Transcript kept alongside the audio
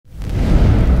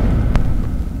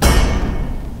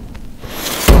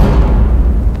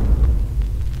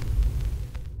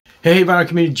Hey, vinyl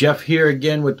community, Jeff here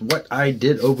again with what I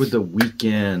did over the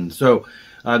weekend. So,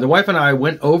 the wife and I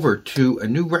went over to a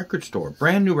new record store,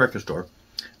 brand new record store.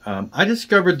 I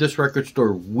discovered this record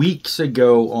store weeks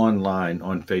ago online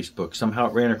on Facebook.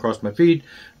 Somehow it ran across my feed.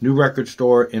 New record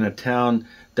store in a town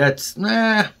that's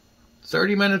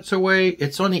 30 minutes away.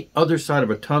 It's on the other side of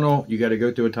a tunnel. You got to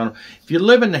go through a tunnel. If you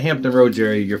live in the Hampton Roads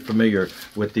area, you're familiar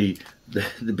with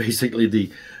basically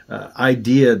the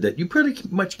idea that you pretty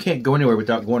much can't go anywhere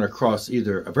without going across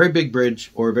either a very big bridge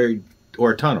or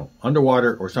a tunnel,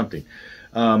 underwater or something.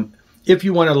 If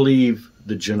you want to leave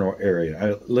the general area.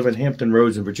 I live in Hampton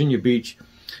Roads in Virginia Beach,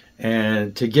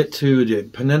 and to get to the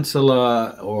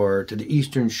peninsula or to the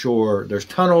eastern shore, there's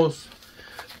tunnels,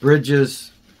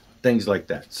 bridges, things like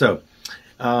that. So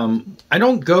I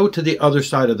don't go to the other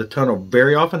side of the tunnel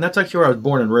very often. That's actually where I was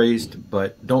born and raised,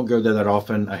 but don't go there that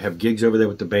often. I have gigs over there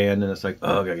with the band, and it's like,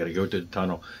 oh, I got to go to the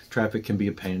tunnel. Traffic can be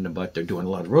a pain in the butt. They're doing a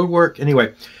lot of road work.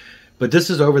 Anyway, but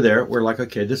this is over there. We're like,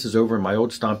 okay, this is over in my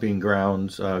old stomping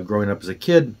grounds growing up as a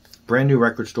kid. Brand new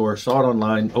record store, saw it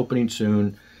online, opening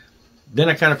soon. Then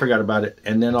I kind of forgot about it,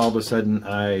 and then all of a sudden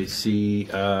I see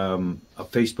a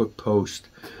Facebook post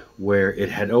where it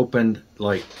had opened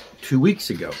like 2 weeks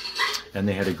ago, and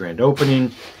they had a grand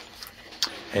opening,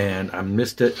 and I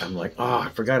missed it. I'm like, oh, I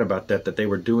forgot about that they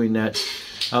were doing that.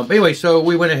 Anyway, so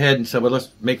we went ahead and said, well, let's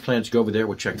make plans to go over there.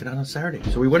 We'll check it out on Saturday.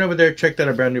 So we went over there, checked out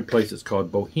a brand new place. It's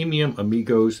called Bohemian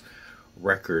Amigos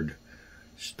Record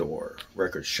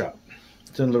Shop.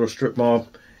 It's in a little strip mall,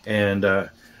 and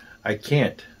I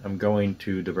can't. I'm going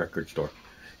to the record store.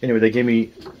 Anyway, they gave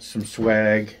me some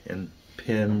swag and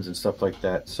pins and stuff like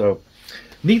that. So,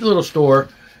 neat little store.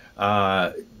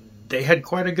 They had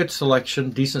quite a good selection,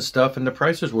 decent stuff, and the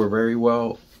prices were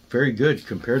very good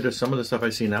compared to some of the stuff I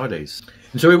see nowadays.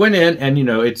 And so we went in, and you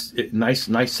know, it's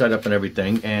nice setup and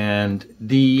everything. And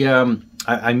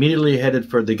I immediately headed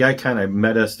for, the guy kind of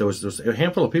met us. There was a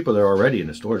handful of people there already, and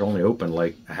the store had only opened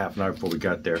like a half an hour before we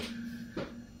got there.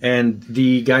 And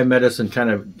the guy met us and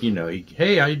kind of, you know,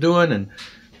 hey, how you doing? And,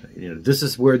 you know, this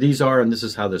is where these are, and this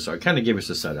is how this are. Kind of gave us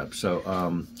a setup.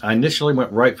 So I initially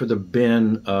went right for the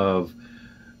bin of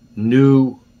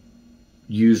new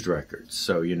used records.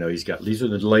 So, you know, these are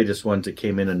the latest ones that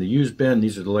came in the used bin.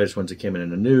 These are the latest ones that came in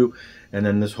the new. And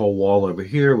then this whole wall over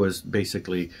here was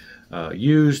basically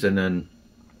used, and then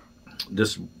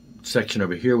this section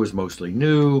over here was mostly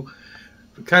new,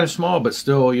 kind of small, but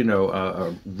still, you know,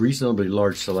 a reasonably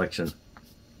large selection.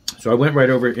 So I went right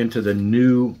over into the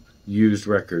new used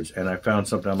records, and I found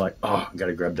something. I'm like, oh, I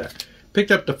gotta grab that.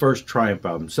 Picked up the first Triumph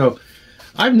album. So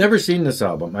I've never seen this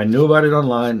album. I knew about it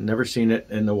online, never seen it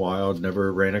in the wild,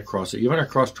 never ran across it. You run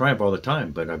across Triumph all the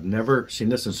time, but I've never seen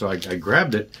this. And so I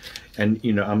grabbed it, and,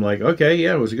 you know, I'm like, okay,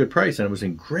 yeah, it was a good price, and it was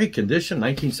in great condition,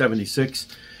 1976.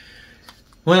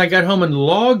 When I got home and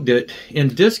logged it in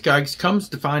Discogs, comes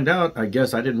to find out, I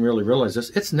guess I didn't really realize this,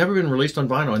 it's never been released on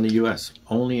vinyl in the U.S.,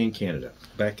 only in Canada,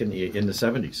 back in the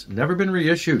 70s. Never been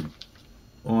reissued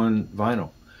on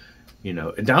vinyl. You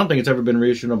know, I don't think it's ever been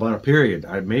reissued on vinyl, period.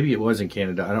 Maybe it was in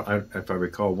Canada. If I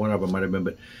recall, one of them might have been,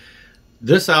 but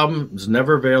this album is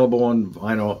never available on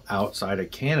vinyl outside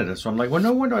of Canada. So I'm like, well,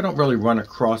 no wonder I don't really run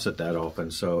across it that often.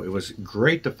 So it was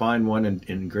great to find one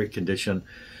in great condition.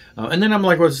 And then I'm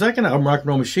like, well, the second album, Rock and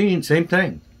Roll Machine, same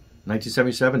thing.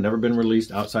 1977, never been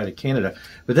released outside of Canada.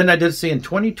 But then I did see in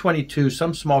 2022,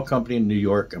 some small company in New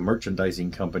York, a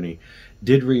merchandising company,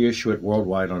 did reissue it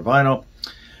worldwide on vinyl.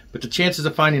 But the chances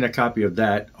of finding a copy of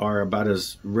that are about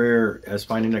as rare as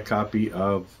finding a copy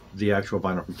of the actual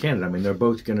vinyl from Canada. I mean, they're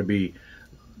both going to be,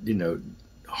 you know,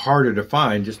 harder to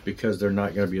find just because they're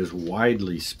not going to be as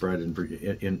widely spread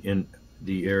in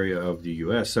the area of the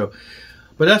U.S. So,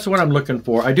 but that's what I'm looking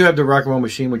for. I do have the Rock and Roll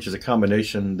Machine, which is a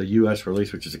combination, the U.S.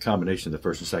 release, which is a combination of the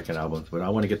first and second albums. But I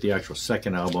want to get the actual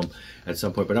second album at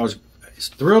some point. But I was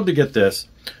thrilled to get this.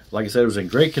 Like I said, it was in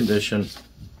great condition.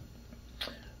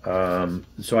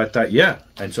 So I thought, yeah,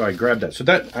 and so I grabbed that. So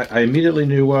that I immediately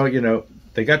knew, well, you know,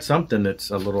 they got something that's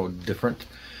a little different.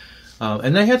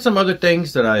 And they had some other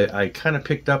things that I kind of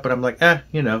picked up, but I'm like,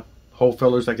 you know, whole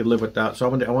fillers I could live without.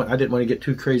 So I didn't want to get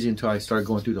too crazy until I started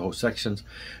going through the whole sections.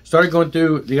 Started going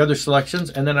through the other selections,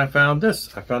 and then I found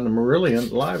this. I found the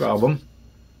Marillion live album,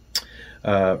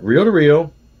 reel to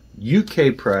reel,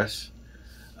 UK press,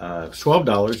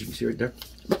 $12. You can see right there,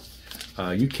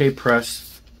 UK press.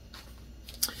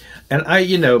 And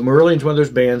you know, Marillion's one of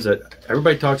those bands that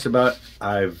everybody talks about.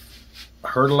 I've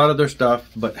heard a lot of their stuff,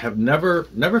 but have never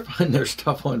found their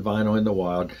stuff on vinyl in the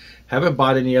wild. Haven't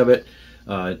bought any of it.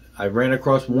 I ran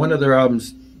across one of their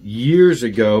albums years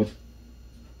ago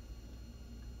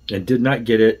and did not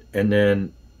get it, and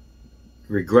then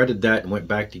regretted that and went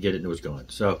back to get it and it was gone.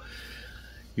 So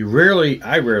I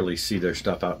rarely see their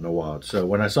stuff out in the wild. So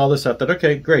when I saw this, I thought,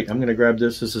 okay, great, I'm going to grab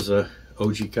this. This is a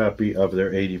OG copy of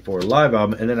their '84 live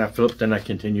album. And then I flipped and I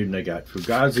continued and I got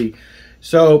Fugazi.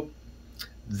 So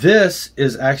this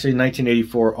is actually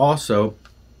 1984 also,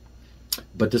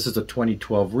 but this is a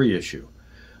 2012 reissue.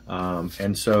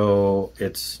 And so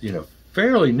it's,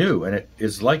 fairly new, and it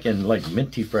is in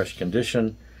minty fresh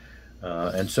condition.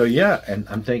 And so, yeah, and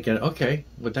I'm thinking, okay,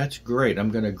 well, that's great. I'm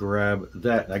going to grab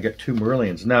that. And I got 2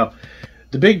 Marillions. Now,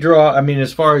 the big draw, I mean,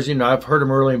 as far as, I've heard of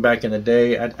Marillion back in the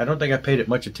day. I don't think I paid it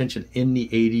much attention in the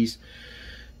 80s.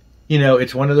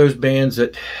 It's one of those bands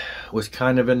that was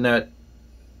kind of in that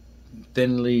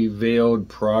thinly veiled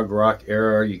prog rock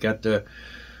era. You got the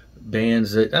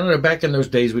bands that, I don't know, back in those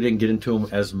days we didn't get into them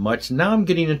as much. Now I'm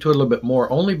getting into it a little bit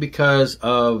more, only because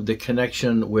of the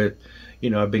connection with,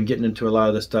 I've been getting into a lot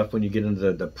of the stuff when you get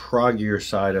into the proggier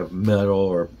side of metal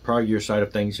or proggier side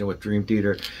of things, with Dream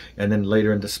Theater, and then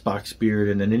later into Spock's Beard,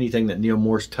 and then anything that Neil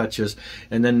Morse touches.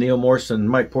 And then Neil Morse and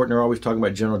Mike Portner are always talking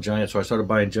about Gentle Giant, so I started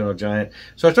buying Gentle Giant.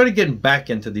 So I started getting back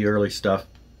into the early stuff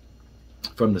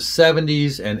from the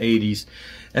 70s and 80s.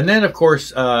 And then, of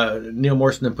course, Neil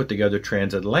Morrison then put together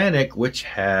Transatlantic, which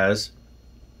has,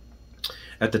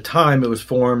 at the time it was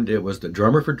formed, it was the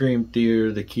drummer for Dream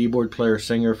Theater, the keyboard player,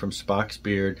 singer from Spock's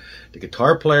Beard, the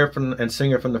guitar player and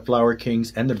singer from the Flower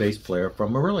Kings, and the bass player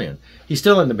from Marillion. He's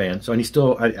still in the band, so, and he's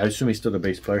still, I assume he's still the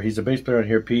bass player. He's the bass player on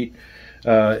here. Pete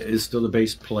is still the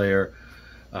bass player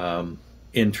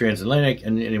in Transatlantic.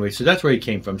 And anyway, so that's where he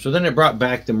came from. So then it brought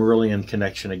back the Marillion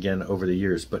connection again over the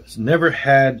years, but it's never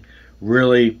had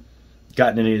really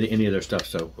gotten any of their stuff,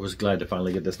 so I was glad to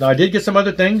finally get this. Now I did get some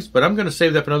other things, but I'm going to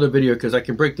save that for another video because I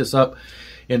can break this up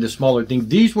into smaller things.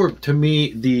 These were, to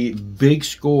me, the big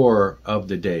score of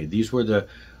the day. These were the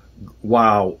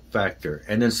wow factor.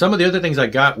 And then some of the other things I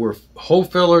got were hole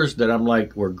fillers that I'm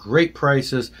like were great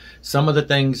prices. Some of the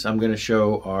things I'm going to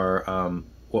show are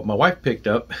what my wife picked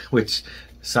up, which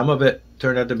some of it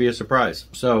turned out to be a surprise.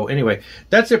 So anyway,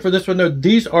 that's it for this one though.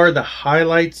 These are the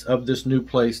highlights of this new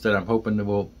place that I'm hoping that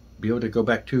we'll be able to go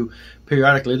back to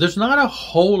periodically. There's not a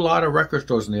whole lot of record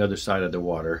stores on the other side of the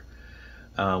water.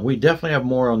 We definitely have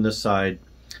more on this side.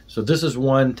 So this is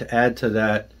one to add to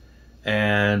that.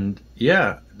 And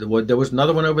yeah, there was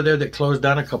another one over there that closed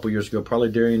down a couple years ago, probably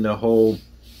during the whole,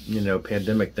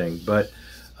 pandemic thing. But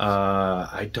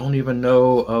I don't even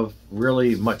know of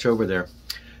really much over there.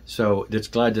 So it's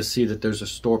glad to see that there's a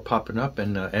store popping up,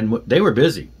 and they were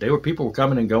busy. People were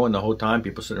coming and going the whole time.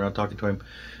 People sitting around talking to him.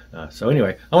 So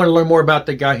anyway, I want to learn more about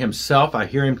the guy himself. I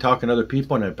hear him talking to other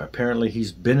people, and apparently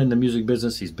he's been in the music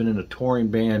business. He's been in a touring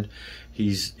band.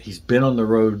 He's been on the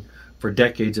road for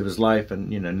decades of his life, and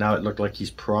now it looked like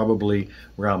he's probably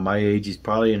around my age. He's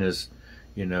probably in his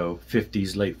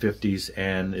 50s, late 50s,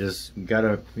 and is got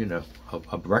a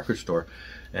record store.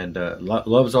 And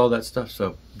loves all that stuff.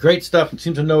 So great stuff.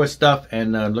 Seems to know his stuff,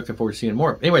 and I'm looking forward to seeing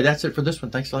more. Anyway, that's it for this one.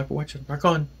 Thanks a lot for watching. Rock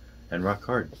on and rock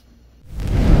hard.